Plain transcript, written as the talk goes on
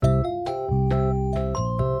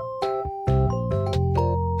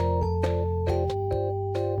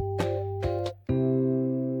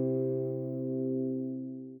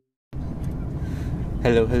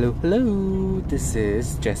Hello, hello, hello. This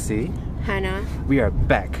is Jesse. Hannah. We are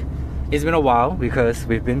back. It's been a while because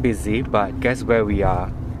we've been busy, but guess where we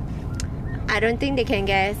are? I don't think they can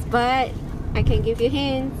guess, but I can give you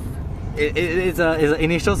hints. It's the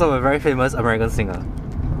initials of a very famous American singer.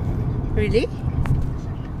 Really?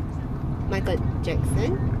 Michael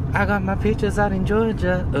Jackson? I got my pictures out in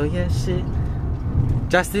Georgia. Oh yeah, shit.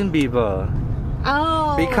 Justin Bieber.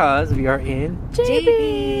 Oh! Because we are in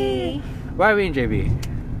JB! Why are we in JB?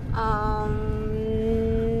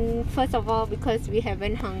 First of all, because we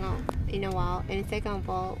haven't hung out in a while, and second of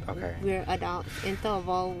all, Okay. we're adults, and third of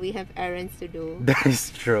all, we have errands to do. That is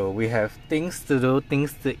true. We have things to do,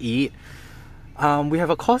 things to eat. We have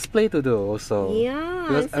a cosplay to do also. Yeah,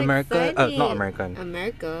 Because I'm so America, excited. not American.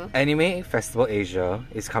 America. Anime Festival Asia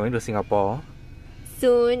is coming to Singapore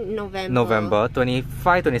Soon, November. November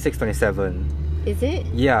 25, 26, 27. Is it?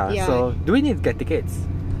 Yeah, so do we need to get tickets?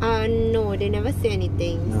 No, they never say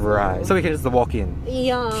anything. Right. So we can just walk in.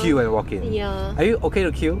 Yeah. Queue and walk in. Yeah. Are you okay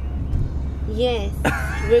to queue? Yes.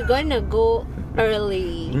 We're gonna go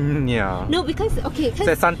early. Yeah. No, because okay, It's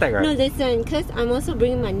at Suntec, right? no, listen, because I'm also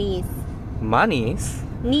bringing my niece. Monies?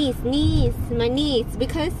 My niece,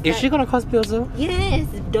 because Is she gonna cosplay also? yes,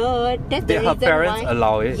 duh. That's the Did her reason parents why.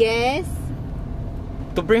 allow it? Yes.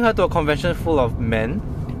 To bring her to a convention full of men?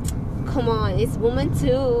 Come on, it's woman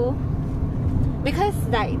too. Because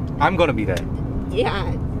like, I'm gonna be there.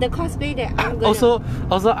 yeah, the cosplay that I'm gonna. Also,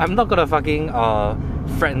 I'm not gonna fucking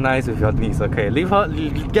fraternize with your niece. Okay,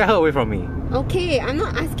 get her away from me. Okay, I'm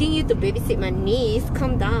not asking you to babysit my niece.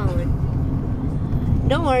 Calm down.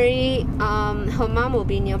 Don't worry. Her mom will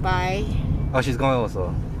be nearby. Oh, she's going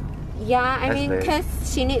also. Yeah, I That's mean, late. because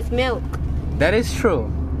she needs milk. That is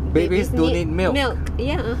true. Babies do need milk.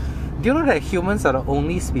 Yeah. Do you know that humans are the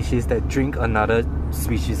only species that drink another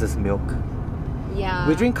species' milk? Yeah.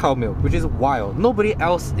 We drink cow milk, which is wild. Nobody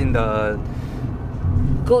else in the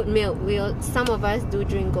goat milk. Some of us do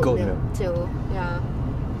drink goat milk too. Yeah.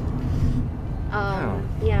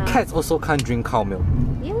 Yeah. Cats also can't drink cow milk.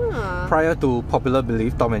 Yeah. Prior to popular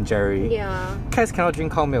belief, Tom and Jerry. Yeah. Cats cannot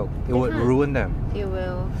drink cow milk. It would can't. ruin them. It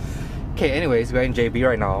will. Okay, anyways, we're in JB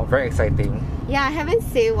right now. Very exciting. Yeah, I haven't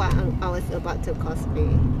said what I was about to cosplay.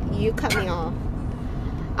 You cut me off.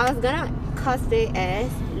 I was gonna cosplay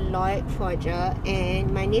as Lloyd Forger,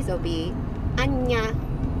 and my niece will be Anya.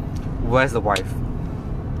 Where's the wife?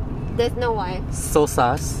 There's no wife. So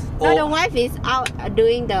sus. No, the wife is out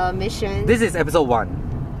doing the mission. This is episode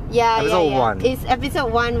 1. Yeah, episode 1. It's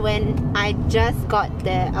episode 1 when I just got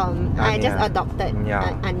the I just Anya. adopted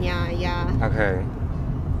Anya. Yeah, Okay.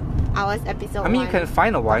 I was episode 1. I mean, you can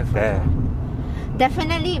find a wife there.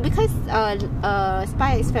 Definitely, because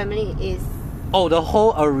Spy X Family is Oh, the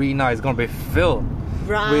whole arena is gonna be filled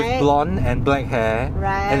right. with blonde and black hair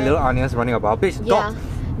Right. and little Anya's running about. Bitch, Yeah. dogs.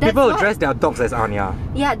 That's People will what- dress their dogs as Anya.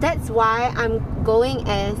 Yeah, that's why I'm going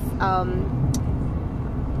as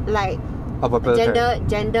like A popular character.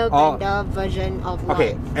 gender Oh. bender version of Lloyd.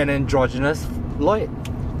 Okay, an androgynous Lloyd.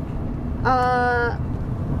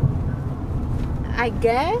 I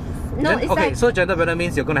guess no. Then- It's okay, like so gender bender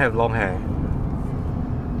means you're gonna have long hair.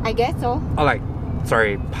 I guess so. Or like,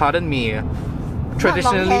 sorry, pardon me.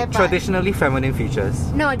 Traditionally, hair, but- traditionally feminine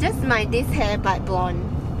features. No, just my this hair but blonde.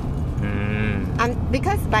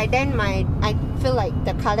 Because by then I feel like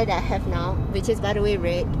the color that I have now, which is by the way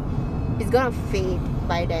red, is gonna fade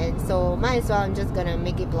by then. So might as well I'm just gonna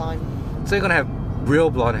make it blonde. So you're gonna have real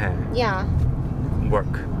blonde hair. Yeah,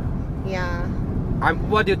 Work. yeah.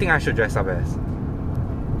 What do you think I should dress up as?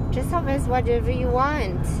 Dress up as whatever you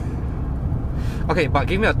want. Okay, but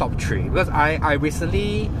give me a top 3 because I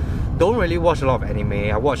recently don't really watch a lot of anime.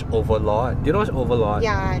 I watch Overlord. Do you know watch Overlord?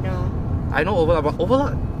 Yeah, I know. I know Overlord, but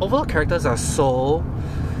Overlord characters are so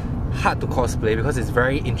hard to cosplay because it's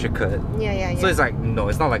very intricate. Yeah. So it's like, no,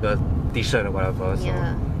 it's not like a t-shirt or whatever. So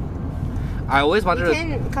Yeah. I always wanted You to.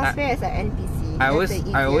 can cosplay as an NPC. I That's the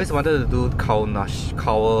always easiest. wanted to do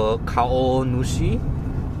Kaonushi,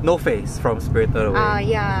 no face from Spirited Away.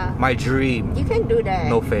 Yeah. My dream, You can do that.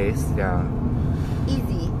 no face. Yeah,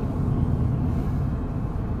 Easy.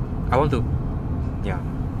 I want to. Yeah,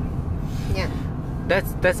 Yeah.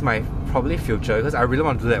 that's my probably future because I really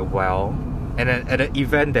want to do that well, and then at an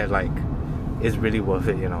event that like is really worth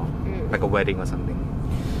it, you know, like a wedding or something.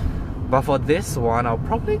 But for this one, I'll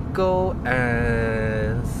probably go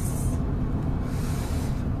as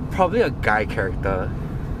probably a guy character.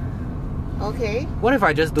 Okay. What if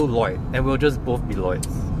I just do Lloyd and we'll just both be Lloyds?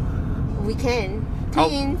 We can. Oh,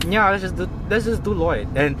 Twins. yeah, let's just do Lloyd,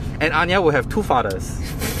 and Anya will have 2 fathers.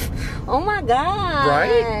 Oh my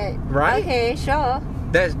god. Right? Okay, sure.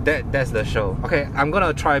 That's the show. Okay, I'm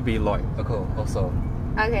gonna try be Lloyd. Okay, also.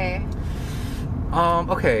 Okay.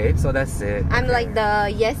 Okay, so that's it. I'm Okay. like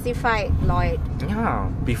the yesified Lloyd. Yeah,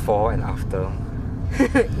 before and after.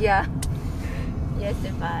 Yeah.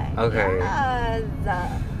 Yesified. Okay.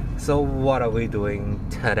 Yes. So what are we doing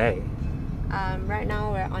today? Right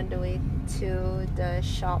now we're on the way to the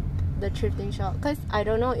shop, the thrifting shop. Cause I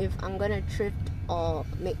don't know if I'm gonna thrift or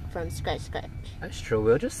make from scratch. That's true.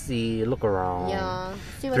 We'll just see, look around. Yeah.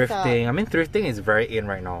 See what's Thrifting. up. I mean, thrifting is very in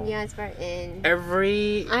right now. Yeah, it's very in.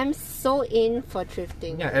 Every I'm so in for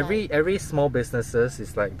thrifting. yeah, like, every small businesses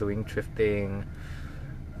is like doing thrifting.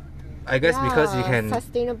 I guess because yeah,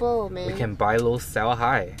 sustainable, man. we can buy low, sell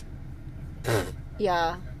high.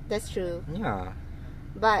 Yeah, that's true. Yeah,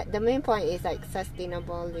 But the main point is like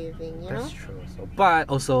sustainable living, you know? that's true. So, but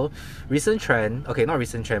also recent trend. Okay, not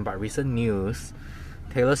recent trend, but recent news.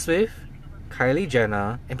 Taylor Swift, Kylie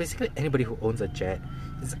Jenner, and basically anybody who owns a jet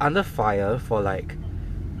is under fire for like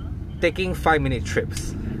taking 5-minute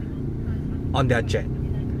trips on their jet,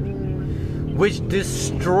 which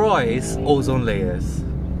destroys ozone layers.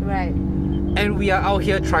 Right. And we are out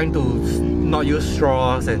here trying to not use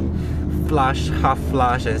straws and half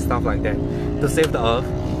flush and stuff like that to save the earth.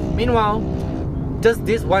 Meanwhile, just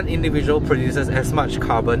this one individual produces as much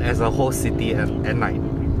carbon as a whole city at night.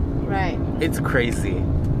 Right. It's crazy.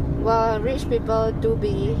 Well, rich people do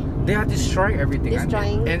be They are destroying everything.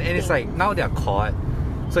 Destroying and it's things. like now they're caught.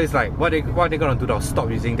 So it's like what are they gonna do? They'll stop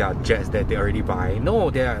using their jets that they already buy. No,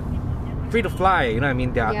 they're free to fly, you know what I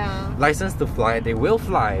mean? They are Yeah. licensed to fly, they will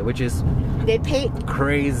fly, which is they paid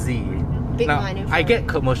crazy. big Now, money for I get it.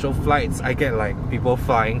 commercial flights, I get like people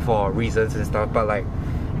flying for reasons and stuff, but like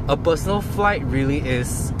a personal flight really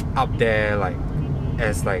is up there like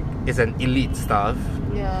as like it's an elite stuff.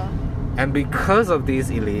 Yeah. And because of these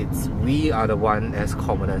elites, we are the one as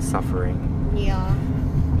commoners suffering. Yeah.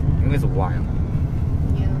 I think it's wild.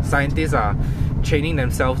 Yeah. Scientists are chaining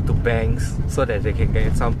themselves to banks so that they can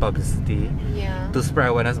get some publicity Yeah. to spread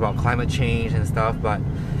awareness about climate change and stuff, but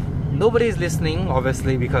nobody is listening,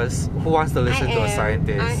 obviously, because who wants to listen to a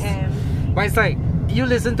scientist? I am. But it's like you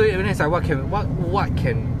listen to it and it's like what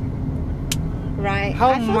can Right. how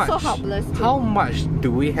I feel much so helpless too. how much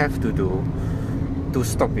do we have to do to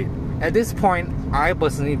stop it? At this point, I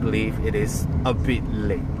personally believe it is a bit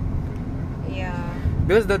late. Yeah.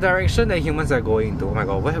 Because the direction that humans are going into, oh my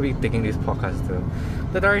god, where are we taking this podcast to?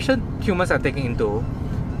 The direction humans are taking into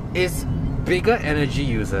is bigger energy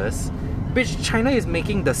users, which China is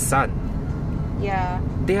making the sun. Yeah.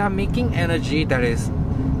 They are making energy that is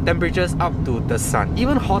temperatures up to the sun,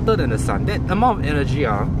 even hotter than the sun. That amount of energy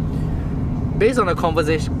based on the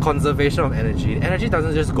conservation of energy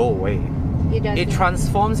doesn't just go away. It doesn't. It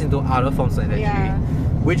transforms into other forms of energy, Yeah.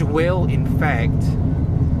 which will in fact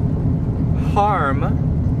harm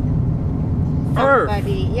Earth.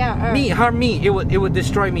 Somebody. Yeah. Earth. Harm me. It would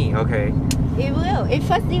destroy me. Okay. It will. It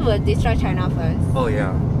firstly will destroy China first. Oh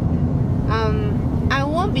yeah. I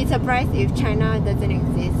won't be surprised if China doesn't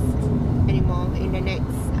exist anymore in the next,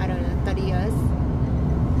 I don't know, 30 years.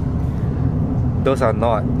 Those are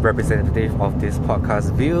not representative of this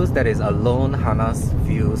podcast views. That is alone Hannah's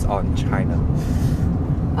views on China.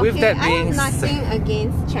 With Okay, that I being have nothing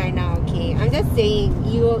against China, okay? I'm just saying,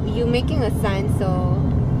 you making a son, so...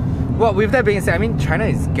 Well, with that being said, I mean China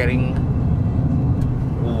is getting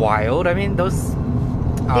wild. I mean those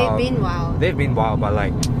They've been wild. They've been wild, but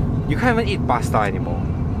like you can't even eat pasta anymore.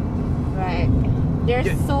 Right. They're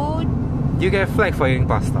Yeah. so... You get flagged for eating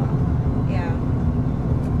pasta. Yeah.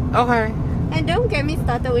 Okay. And don't get me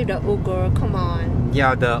started with the Uyghur, come on.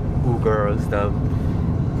 Yeah, the Uyghurs,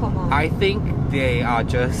 Come on. I think they are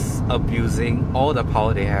just abusing all the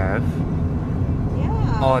power they have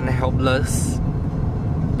Yeah. on helpless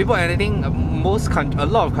people. And I think a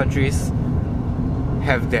lot of countries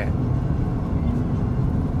have that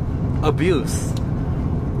abuse.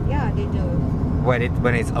 Yeah, they do. When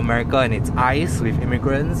it's America and it's ICE with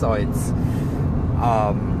immigrants, or it's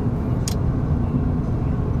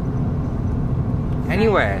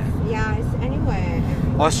anywhere. Yeah, it's anywhere.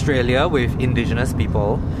 Australia with indigenous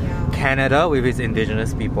people, Yeah. Canada with its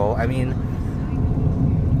indigenous people. I mean,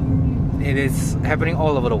 it is happening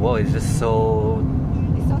all over the world. It's just so.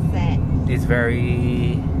 It's so sad. It's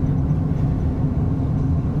very.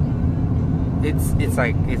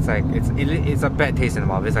 It's a bad taste in the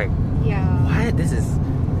mouth. It's like, Yeah. what? This is.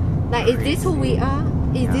 Like, is this who we are?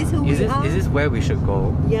 Is Yeah. this who we are? Is this where we should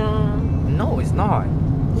go? Yeah. No, it's not.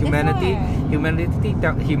 Humanity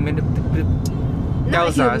Not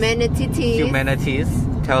tells us. humanity. Humanities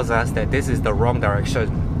tells us that this is the wrong direction.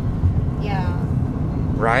 Yeah.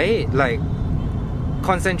 Right? Like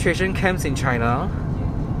concentration camps in China,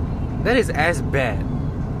 that is as bad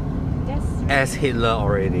That's as Hitler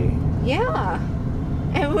already. Yeah.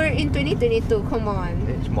 And we're in 2022, come on.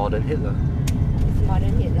 It's modern Hitler. It's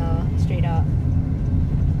modern Hitler, straight up.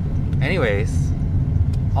 Anyways,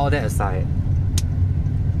 all that aside,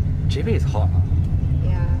 JB is hot.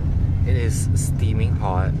 Yeah. It is steaming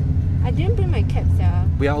hot. I didn't bring my caps, yeah.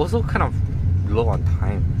 We are also kind of low on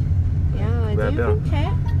time. Yeah, We're did you a bring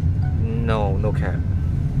cap? No cap.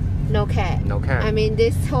 No cap. No cap. I mean,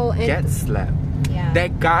 this whole... Get slapped. Yeah.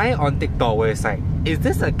 That guy on TikTok where it's like, is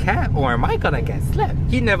this a cap or am I gonna get slapped?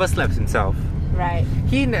 He never slaps himself. Right.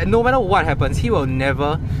 No matter what happens, he will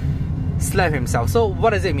never slap himself. So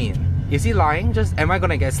what does it mean? Is he lying? Just, am I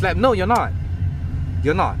gonna get slapped? No, you're not.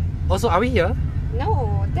 You're not. Also, are we here?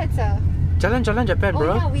 No, that's a... Jalan Japan,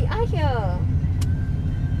 bro. Oh yeah, we are here.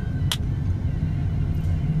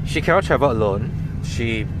 She cannot travel alone.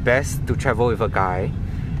 She best to travel with a guy.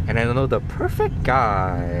 And I don't know the perfect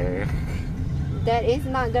guy. That is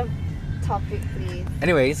not the topic, please.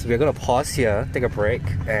 Anyways, we're gonna pause here, take a break,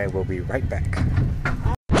 and we'll be right back.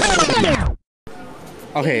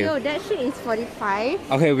 Okay. Yo, that shit is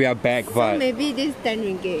 45. Okay, we are back, So but maybe this 10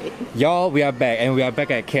 ringgit. y'all, we are back, and we are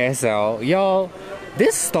back at KSL. Y'all,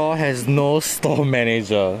 this store has no store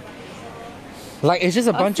manager. Like, it's just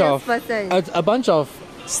a bunch of salesperson. a bunch of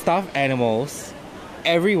stuffed animals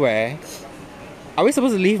everywhere. Are we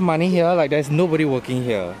supposed to leave money here? Like, there's nobody working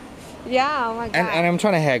here. Yeah, oh my god. And I'm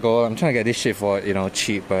trying to haggle. I'm trying to get this shit for, you know,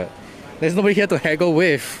 cheap, but there's nobody here to haggle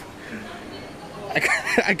with.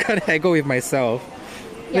 I can't haggle with myself.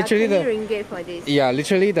 yeah, Literally 20 ringgit for this. Yeah,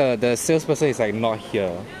 literally the salesperson is like not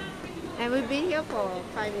here. And we've been here for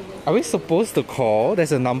 5 minutes. Are we supposed to call?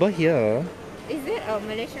 There's a number here. Is it a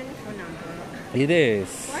Malaysian phone number? It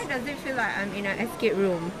is. Why does it feel like I'm in an escape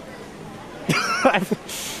room?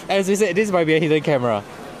 As we said, this might be a hidden camera.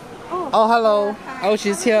 Oh, hello. Oh,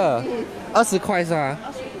 she's here. 20块是吗？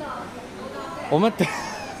我们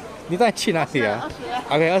你到底去哪里啊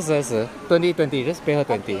 ？OK， 20 20 just pay her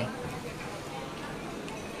 20。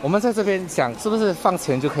我们在这边想是不是放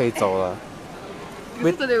钱就可以走了？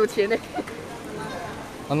你真的有钱呢。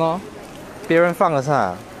喏，别人放了是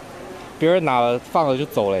吧？别人拿了放了就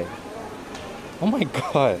走嘞。Oh my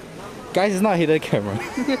god, guys, it's not a hidden camera.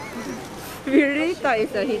 We really thought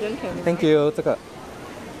it's a hidden camera. Thank you. 这个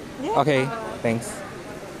Yeah. Okay, thanks.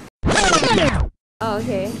 Oh,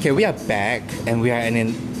 okay. Okay, we are back and we are in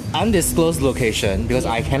an undisclosed location because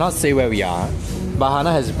I cannot say where we are. But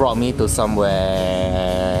Hannah has brought me to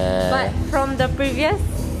somewhere. But from the previous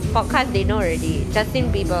podcast, they know already.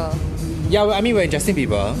 Justin Bieber. Yeah, I mean we're in Justin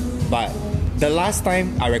Bieber, but the last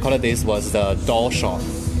time I recorded this was the doll shop.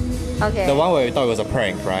 Okay. The one where we thought it was a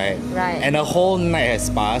prank, right? Right. And the whole night has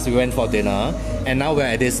passed. We went for dinner and now we're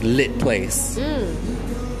at this lit place.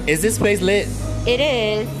 Is this place lit? It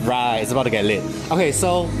is. Right, it's about to get lit. Okay,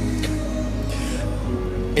 so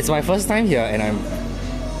it's my first time here and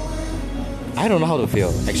I don't know how to feel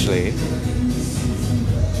actually.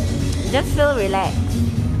 Just feel relaxed.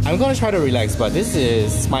 I'm gonna try to relax, but this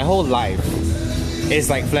is my whole life. It's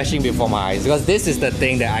like flashing before my eyes because this is the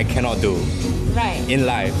thing that I cannot do Right. in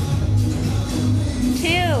life.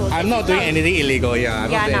 Chill. I'm not doing anything illegal, yeah.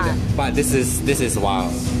 I'm Yeah, not doing nah. that. But this is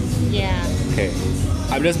wild. Yeah. Okay.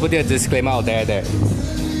 I'm just putting a disclaimer out there that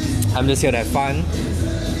I'm just here to have fun.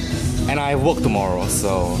 And I have work tomorrow,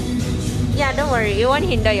 so Yeah, don't worry. It won't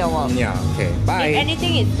hinder your work. yeah, okay. Bye. If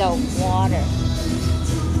anything, it's the water.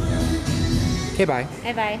 Okay, bye.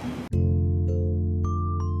 Bye bye.